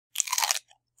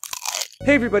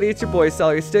Hey everybody, it's your boy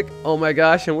CeleryStick. Oh my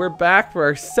gosh, and we're back for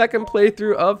our second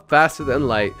playthrough of Faster Than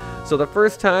Light. So the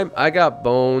first time I got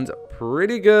boned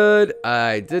pretty good.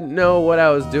 I didn't know what I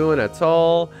was doing at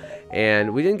all,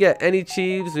 and we didn't get any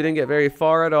Chiefs. We didn't get very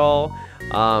far at all.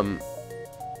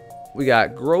 We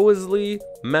got Grosley,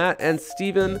 Matt, and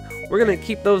Steven. We're gonna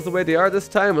keep those the way they are this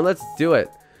time, and let's do it.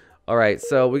 Alright,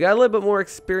 so we got a little bit more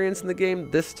experience in the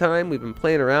game this time. We've been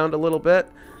playing around a little bit.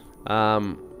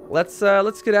 Let's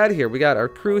get out of here. We got our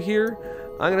crew here.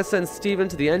 I'm gonna send Steven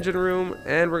to the engine room,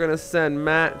 and we're gonna send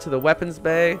Matt to the weapons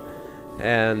bay.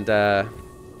 And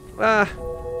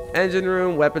engine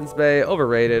room, weapons bay,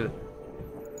 overrated.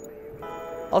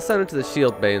 I'll send him to the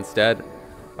shield bay instead.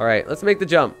 Alright, let's make the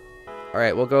jump.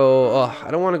 Alright, we'll go. Oh, I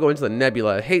don't want to go into the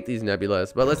nebula. I hate these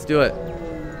nebulas, but let's do it.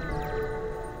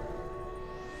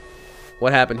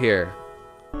 What happened here?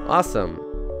 Awesome.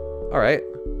 Alright.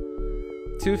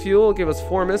 2 fuel, give us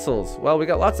 4 missiles. Well, we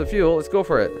got lots of fuel. Let's go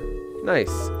for it.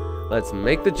 Nice. Let's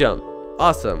make the jump.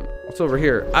 Awesome. What's over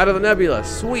here? Out of the nebula.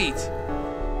 Sweet.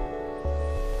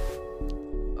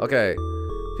 Okay.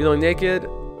 Feeling naked?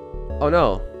 Oh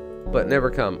no. But never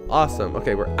come. Awesome.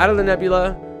 Okay, we're out of the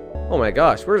nebula. Oh my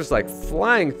gosh, we're just like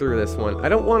flying through this one. I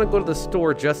don't want to go to the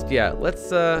store just yet.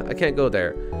 Let's, I can't go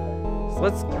there.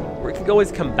 So we can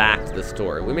always come back to the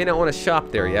store. We may not want to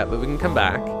shop there yet, but we can come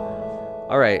back.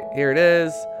 Alright, here it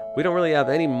is. We don't really have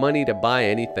any money to buy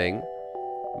anything,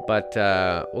 but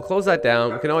we'll close that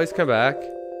down. We can always come back.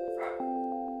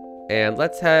 And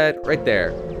let's head right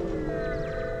there.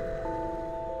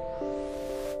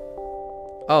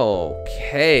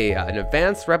 Okay, an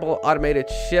advanced rebel automated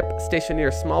ship stationed near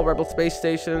a small rebel space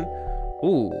station.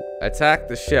 Ooh, attack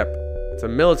the ship. It's a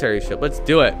military ship. Let's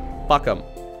do it. Fuck them.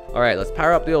 Alright, let's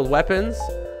power up the old weapons.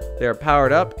 They're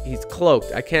powered up. He's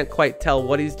cloaked. I can't quite tell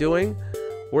what he's doing.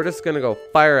 We're just gonna go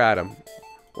fire at him.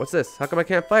 What's this? How come I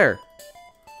can't fire?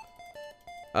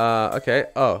 Okay.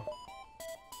 Oh.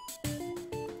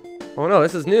 Oh no,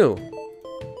 this is new.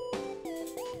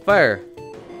 Fire.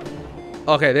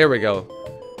 Okay, there we go.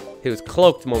 He was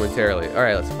cloaked momentarily.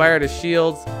 Alright, let's fire at his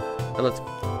shields. And let's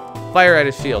fire at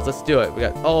his shields. Let's do it. We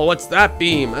got. Oh, what's that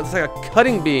beam? That's like a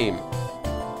cutting beam.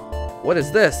 What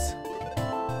is this?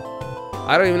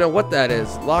 I don't even know what that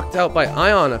is. Locked out by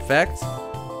ion effect.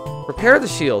 Repair the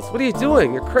shields. What are you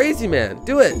doing? You're crazy, man.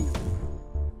 Do it.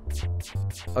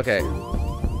 Okay.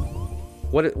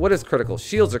 What is critical?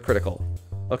 Shields are critical.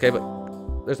 Okay, but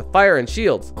there's a fire in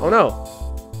shields. Oh no.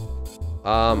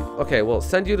 Okay, we'll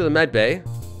send you to the med bay.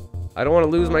 I don't want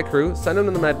to lose my crew. Send them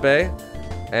to the med bay.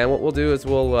 And what we'll do is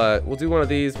we'll do one of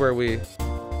these where we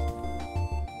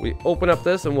open up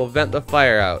this and we'll vent the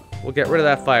fire out. We'll get rid of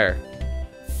that fire.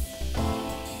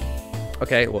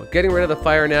 Okay, well, getting rid of the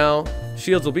fire now.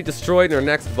 Shields will be destroyed in our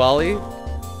next volley.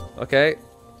 Okay,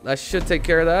 that should take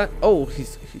care of that. Oh,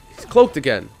 he's cloaked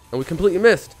again, and we completely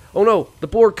missed. Oh no, the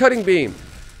board cutting beam.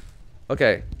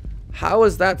 Okay, how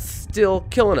is that still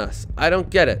killing us? I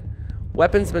don't get it.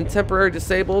 Weapons been temporarily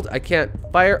disabled. I can't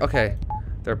fire. Okay,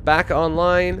 they're back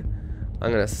online.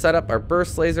 I'm gonna set up our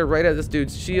burst laser right at this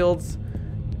dude's shields,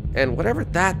 and whatever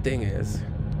that thing is.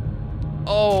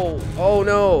 Oh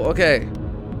no. Okay.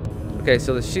 Okay,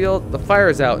 so the shield, the fire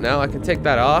is out now. I can take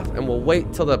that off, and we'll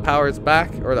wait till the power is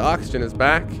back, or the oxygen is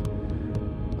back.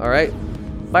 Alright,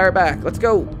 fire back. Let's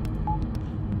go.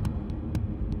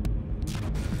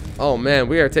 Oh man,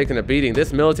 we are taking a beating.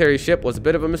 This military ship was a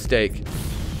bit of a mistake.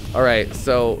 Alright,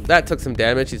 so that took some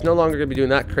damage. He's no longer going to be doing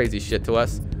that crazy shit to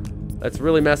us. Let's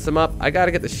really mess him up. I got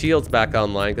to get the shields back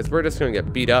online, because we're just going to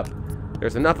get beat up.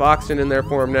 There's enough oxygen in there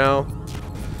for him now.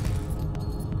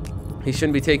 He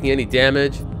shouldn't be taking any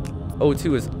damage.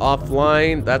 O2 is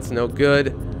offline. That's no good.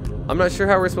 I'm not sure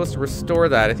how we're supposed to restore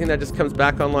that. I think that just comes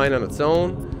back online on its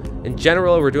own. In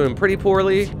general, we're doing pretty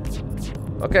poorly.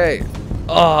 Okay.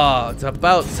 Oh, it's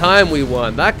about time we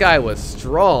won. That guy was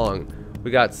strong.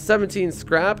 We got 17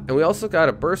 scrap, and we also got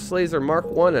a burst laser Mark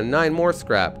 1 and 9 more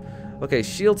scrap. Okay,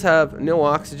 shields have no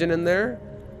oxygen in there.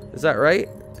 Is that right?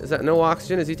 Is that no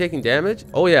oxygen? Is he taking damage?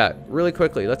 Oh yeah, really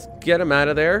quickly. Let's get him out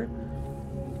of there.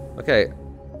 Okay.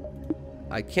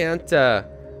 I can't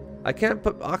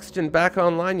put oxygen back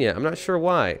online yet. I'm not sure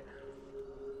why.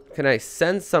 Can I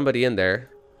send somebody in there?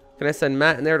 Can I send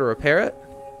Matt in there to repair it?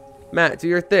 Matt, do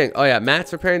your thing. Oh yeah,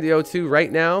 Matt's repairing the O2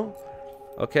 right now.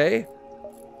 Okay.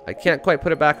 I can't quite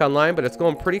put it back online, but it's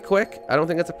going pretty quick. I don't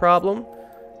think it's a problem.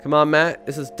 Come on, Matt.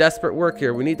 This is desperate work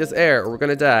here. We need this air or we're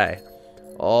gonna die.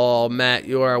 Oh, Matt,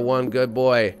 you are one good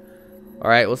boy.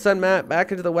 Alright, we'll send Matt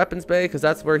back into the weapons bay because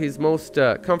that's where he's most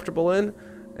comfortable in.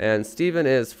 And Steven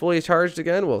is fully charged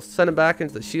again. We'll send him back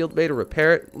into the shield bay to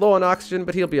repair it. Low on oxygen,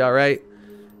 but he'll be alright.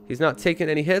 He's not taking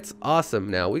any hits.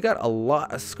 Awesome. Now we got a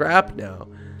lot of scrap now.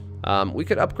 We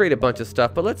could upgrade a bunch of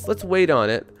stuff, but let's wait on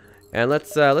it, and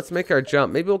let's make our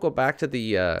jump. Maybe we'll go back to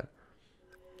the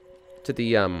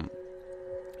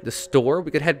store.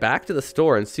 We could head back to the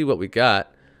store and see what we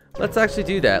got. Let's actually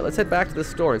do that. Let's head back to the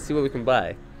store and see what we can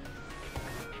buy.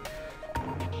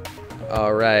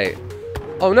 All right.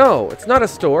 Oh no, it's not a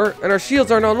store, and our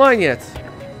shields aren't online yet.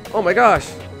 Oh my gosh.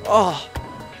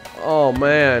 Oh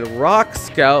man, Rock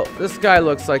Scout. This guy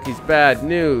looks like he's bad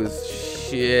news.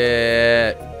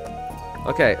 Shit.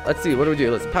 Okay, let's see. What do we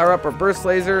do? Let's power up our burst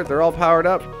laser. They're all powered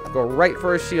up. Go right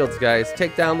for our shields, guys.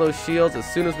 Take down those shields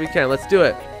as soon as we can. Let's do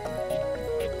it.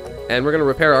 And we're gonna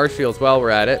repair our shields while we're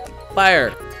at it.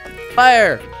 Fire!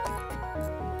 Fire!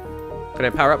 Can I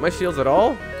power up my shields at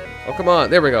all? Oh, come on.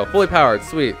 There we go. Fully powered.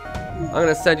 Sweet. I'm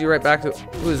gonna send you right back to...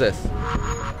 Who's this?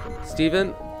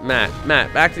 Steven? Matt.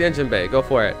 Matt, back to the engine bay. Go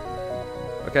for it.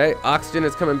 Okay, oxygen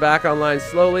is coming back online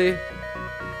slowly.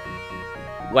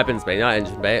 Weapons bay, not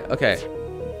engine bay. Okay.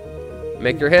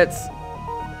 Make your hits.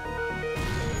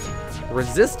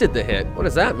 Resisted the hit. What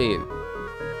does that mean?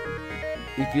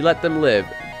 If you let them live.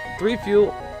 3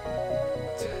 fuel.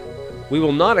 We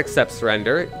will not accept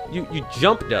surrender. You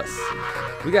jumped us.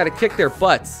 We gotta kick their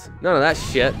butts. None of that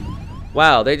shit.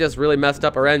 Wow, they just really messed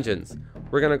up our engines.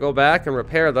 We're gonna go back and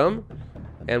repair them.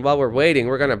 And while we're waiting,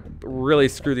 we're gonna really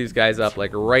screw these guys up, like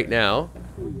right now.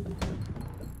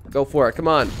 Go for it, come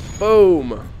on.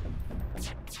 Boom.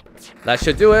 That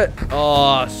should do it.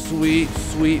 Oh, sweet,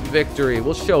 sweet victory.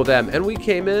 We'll show them. And we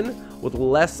came in with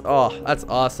less. Oh, that's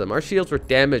awesome. Our shields were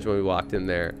damaged when we walked in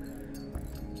there.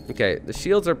 Okay, the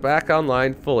shields are back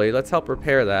online fully. Let's help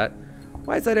repair that.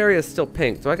 Why is that area still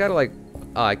pink? So I gotta like,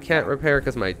 I can't repair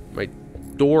because my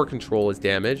door control is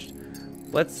damaged.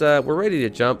 We're ready to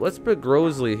jump. Let's put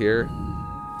Grosley here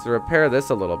to repair this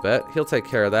a little bit. He'll take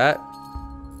care of that.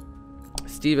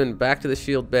 Steven, back to the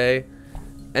shield bay.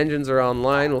 Engines are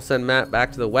online. We'll send Matt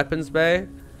back to the weapons bay.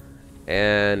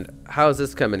 And how's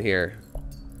this coming here?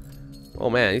 Oh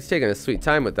man, he's taking a sweet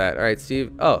time with that. All right,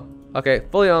 Steve. Oh, okay,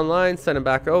 fully online. Send him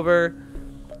back over.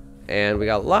 And we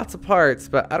got lots of parts,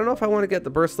 but I don't know if I want to get the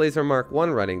Burst Laser Mark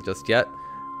 1 running just yet.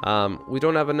 We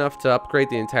don't have enough to upgrade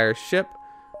the entire ship.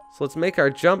 So let's make our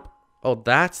jump. Oh,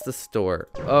 that's the store.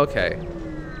 Okay.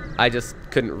 I just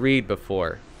couldn't read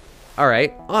before. All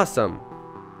right, awesome.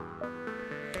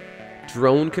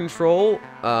 Drone control.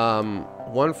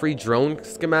 1 free drone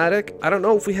schematic. I don't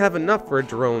know if we have enough for a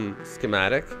drone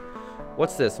schematic.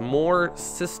 What's this? More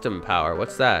system power.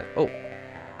 What's that?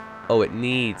 Oh, it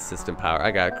needs system power.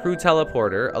 I got a crew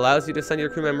teleporter. Allows you to send your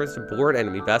crew members to board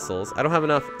enemy vessels. I don't have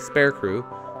enough spare crew.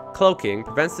 Cloaking.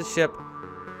 Prevents the ship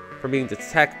from being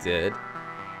detected.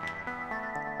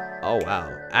 Oh,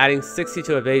 wow. Adding 60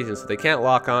 to evasion so they can't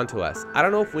lock onto us. I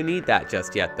don't know if we need that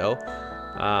just yet, though.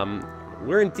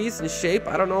 We're in decent shape.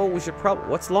 I don't know. We should probably...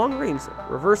 What's long range?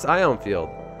 Reverse ion field.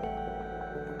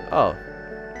 Oh.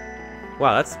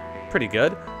 Wow, that's pretty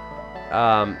good.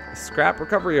 Scrap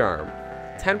recovery arm.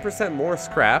 10% more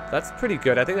scrap. That's pretty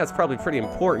good. I think that's probably pretty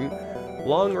important.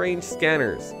 Long range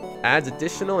scanners. Adds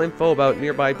additional info about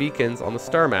nearby beacons on the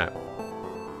star map.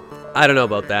 I don't know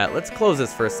about that. Let's close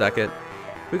this for a second.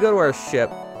 We go to our ship.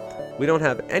 We don't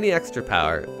have any extra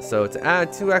power. So to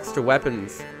add 2 extra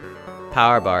weapons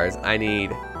power bars, I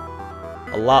need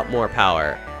a lot more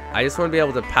power. I just want to be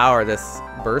able to power this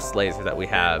burst laser that we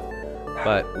have,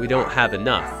 but we don't have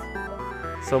enough.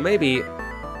 So maybe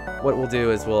what we'll do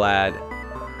is we'll add...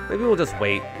 Maybe we'll just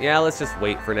wait. Yeah, let's just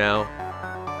wait for now.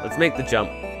 Let's make the jump.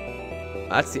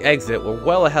 That's the exit. We're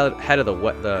well ahead of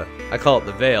the I call it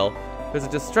the veil. There's a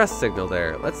distress signal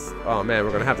there. Oh man,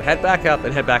 we're gonna have to head back up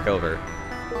and head back over.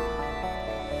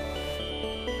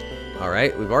 All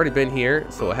right, we've already been here,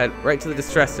 so we'll head right to the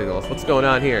distress signals. What's going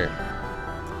on here?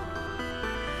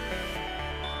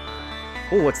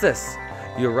 Oh, what's this?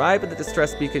 You arrive at the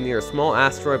distress beacon near a small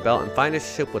asteroid belt and find a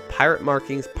ship with pirate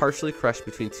markings partially crushed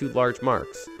between 2 large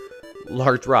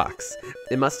rocks.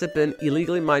 It must have been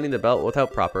illegally mining the belt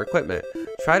without proper equipment.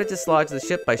 Try to dislodge the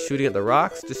ship by shooting at the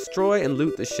rocks. Destroy and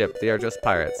loot the ship. They are just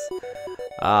pirates.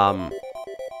 I'm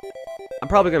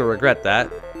probably going to regret that.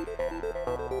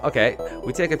 Okay,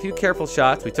 we take a few careful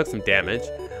shots. We took some damage.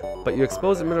 But you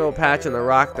expose a mineral patch in the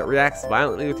rock that reacts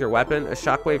violently with your weapon. A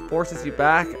shockwave forces you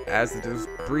back as the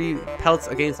debris pelts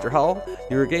against your hull.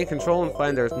 You regain control and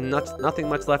find there's nothing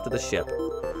much left of the ship.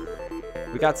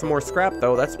 We got some more scrap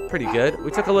though. That's pretty good.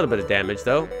 We took a little bit of damage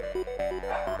though.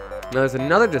 Now there's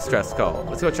another distress call.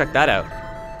 Let's go check that out.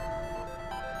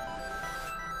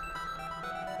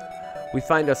 We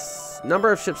find a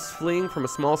number of ships fleeing from a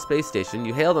small space station.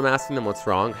 You hail them asking them what's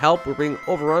wrong. Help, we're being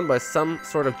overrun by some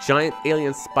sort of giant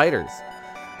alien spiders.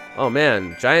 Oh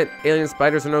man, giant alien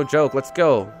spiders are no joke. Let's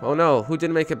go. Oh no, who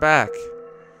didn't make it back?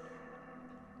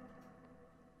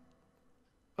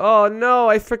 Oh no,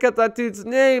 I forget that dude's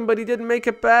name, but he didn't make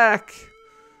it back.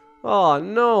 Oh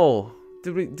no.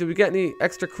 Did we get any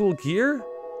extra cool gear?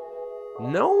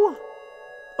 No?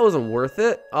 That wasn't worth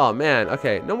it. Oh man,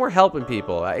 okay, no more helping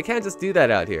people. I can't just do that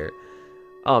out here.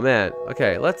 Oh man,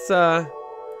 okay, let's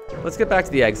get back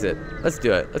to the exit. Let's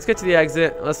do it. Let's get to the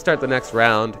exit. Let's start the next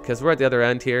round, because we're at the other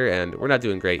end here, and we're not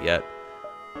doing great yet.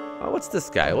 Oh, what's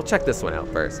this guy? We'll check this one out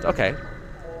first. Okay.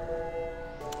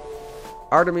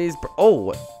 Artemis,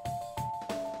 oh!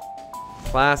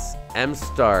 Class M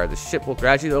star. The ship will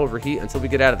gradually overheat until we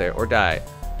get out of there, or die.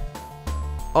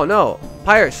 Oh no!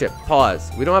 Pirate ship, pause.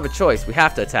 We don't have a choice. We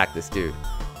have to attack this dude.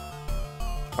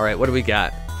 Alright, what do we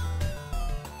got?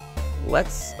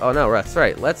 Oh no, that's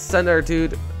right. Let's send our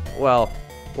dude, well,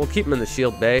 we'll keep him in the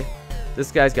shield bay.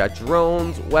 This guy's got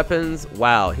drones, weapons.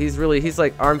 Wow, he's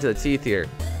like armed to the teeth here.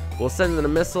 We'll send in a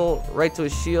missile right to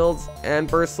his shields and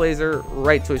burst laser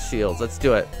right to his shields. Let's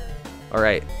do it.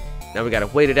 Alright, now we gotta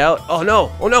wait it out. Oh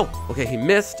no, oh no. Okay, he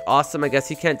missed. Awesome, I guess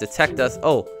he can't detect us.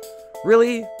 Oh,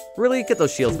 really? Really? Get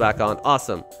those shields back on.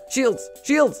 Awesome. Shields,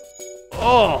 shields.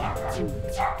 Oh.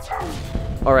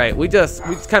 Alright, we just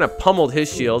kind of pummeled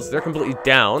his shields. They're completely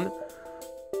down.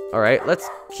 Alright, let's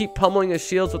keep pummeling his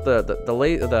shields with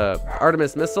the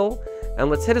Artemis missile. And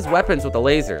let's hit his weapons with the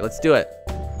laser. Let's do it.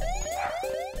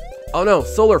 Oh no,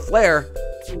 solar flare.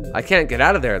 I can't get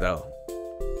out of there though.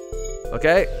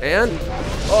 Okay, and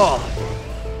oh,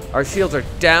 our shields are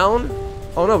down.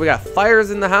 Oh no, we got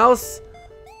fires in the house.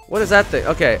 What is that thing?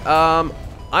 Okay, I'm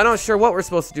not sure what we're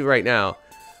supposed to do right now.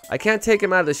 I can't take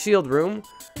him out of the shield room.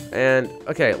 And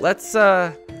okay, let's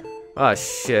oh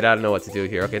shit, I don't know what to do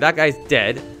here. Okay, that guy's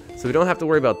dead, so we don't have to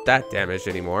worry about that damage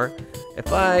anymore.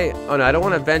 Oh no, I don't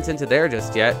want to vent into there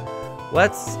just yet.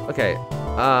 Okay,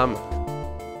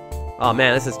 oh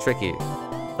man, this is tricky.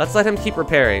 Let's let him keep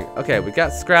repairing. Okay, we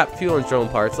got scrap, fuel, and drone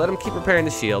parts. Let him keep repairing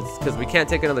the shields, because we can't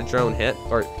take another drone hit,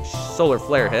 or solar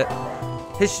flare hit.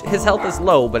 His health is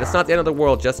low, but it's not the end of the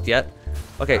world just yet.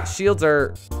 Okay, shields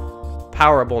are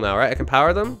powerable now, right? I can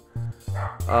power them?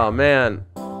 Oh man.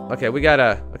 Okay, we're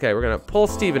gonna pull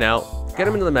Steven out, get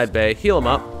him into the med bay, heal him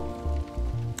up.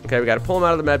 Okay, we gotta pull him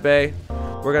out of the med bay.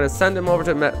 We're gonna send him over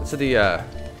to the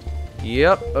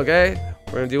yep, okay.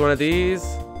 We're gonna do one of these.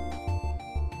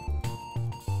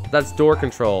 That's door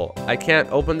control. I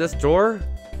can't open this door?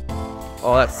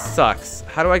 Oh, that sucks.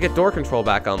 How do I get door control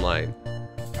back online?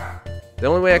 The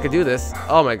only way I could do this,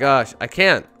 oh my gosh, I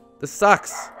can't. This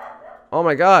sucks. Oh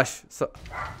my gosh. So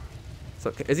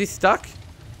is he stuck?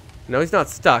 No, he's not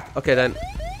stuck. Okay, then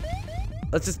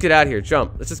let's just get out of here.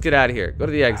 Jump. Let's just get out of here. Go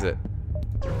to the exit.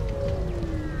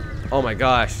 Oh my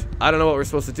gosh. I don't know what we're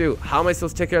supposed to do. How am I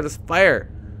supposed to take care of this fire?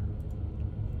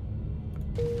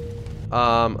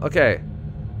 Okay.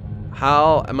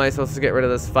 How am I supposed to get rid of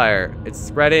this fire? It's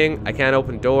spreading. I can't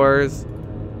open doors.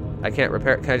 I can't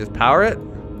repair it. Can I just power it?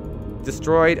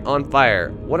 Destroyed, on fire.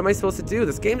 What am I supposed to do?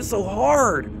 This game is so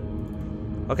hard.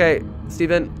 Okay,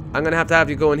 Steven, I'm gonna have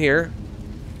you go in here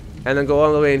and then go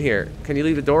all the way in here. Can you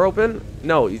leave the door open?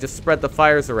 No, you just spread the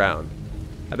fires around.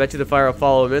 I bet you the fire will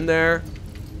follow him in there.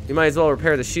 You might as well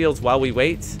repair the shields while we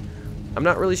wait. I'm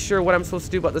not really sure what I'm supposed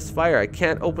to do about this fire. I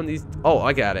can't open these. Oh,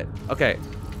 I got it. Okay.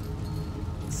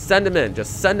 Send him in.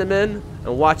 Just send him in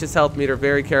and watch his health meter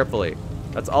very carefully.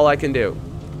 That's all I can do.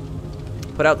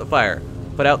 Put out the fire.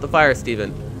 Put out the fire,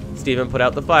 Steven. Steven, put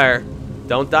out the fire.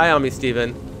 Don't die on me,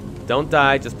 Steven. Don't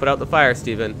die. Just put out the fire,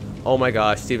 Steven. Oh my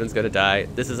gosh, Steven's gonna die.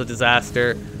 This is a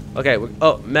disaster. Okay,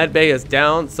 oh, med bay is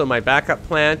down, so my backup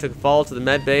plan to fall to the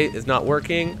med bay is not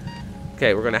working.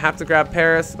 Okay, we're gonna have to grab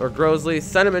Paris or Grosley,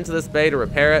 send him into this bay to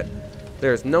repair it.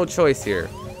 There's no choice here.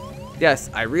 Yes,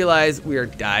 I realize we are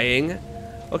dying.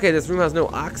 Okay, this room has no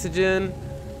oxygen.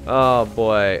 Oh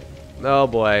boy. Oh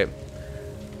boy.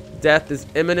 Death is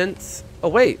imminent. Oh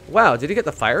wait, wow, did he get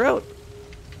the fire out?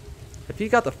 If he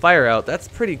got the fire out, that's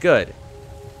pretty good.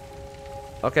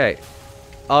 Okay.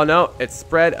 Oh no, it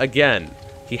spread again.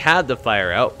 He had the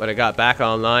fire out, but it got back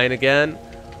online again.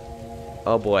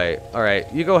 Oh boy.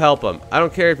 Alright, you go help him. I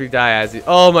don't care if you die as he...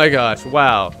 Oh my gosh,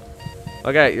 wow.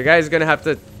 Okay, you guys are gonna have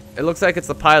to... It looks like it's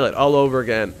the pilot all over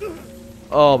again.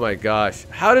 Oh my gosh.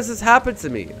 How does this happen to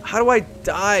me? How do I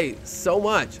die so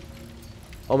much?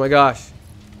 Oh my gosh.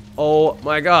 Oh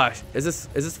my gosh. Is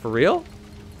this for real?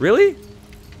 Really?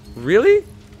 Really?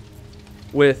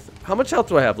 With how much health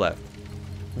do I have left?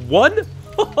 1?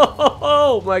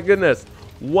 Oh my goodness.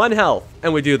 1 health,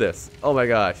 and we do this. Oh my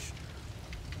gosh.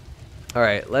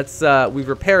 Alright, let's, we've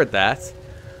repaired that.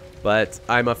 But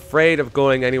I'm afraid of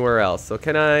going anywhere else. So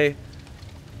can I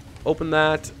open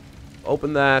that,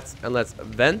 and let's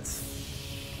vent.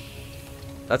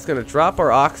 That's going to drop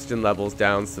our oxygen levels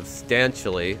down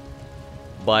substantially.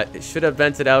 But it should have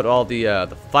vented out all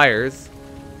the fires.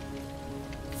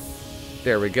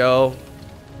 There we go.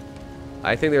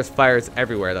 I think there's fires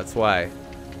everywhere, that's why.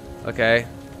 Okay.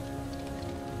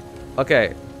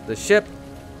 Okay, the ship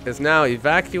is now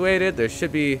evacuated. There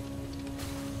should be...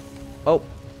 Oh,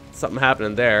 something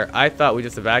happening there. I thought we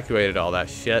just evacuated all that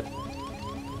shit.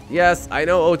 Yes, I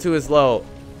know O2 is low.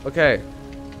 Okay.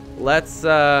 Let's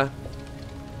go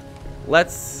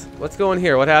in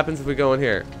here. What happens if we go in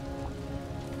here?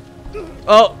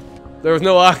 Oh, there was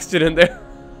no oxygen in there.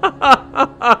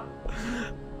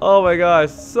 Oh my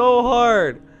gosh, so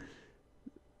hard.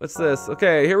 What's this?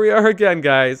 Okay, here we are again,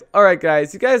 guys. Alright,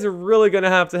 guys, you guys are really gonna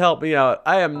have to help me out.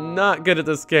 I am not good at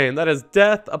this game. That is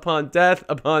death upon death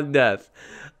upon death.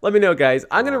 Let me know, guys.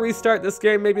 I'm gonna restart this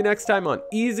game maybe next time on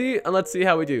easy, and let's see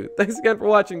how we do. Thanks again for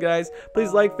watching, guys.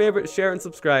 Please like, favorite, share, and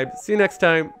subscribe. See you next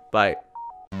time. Bye.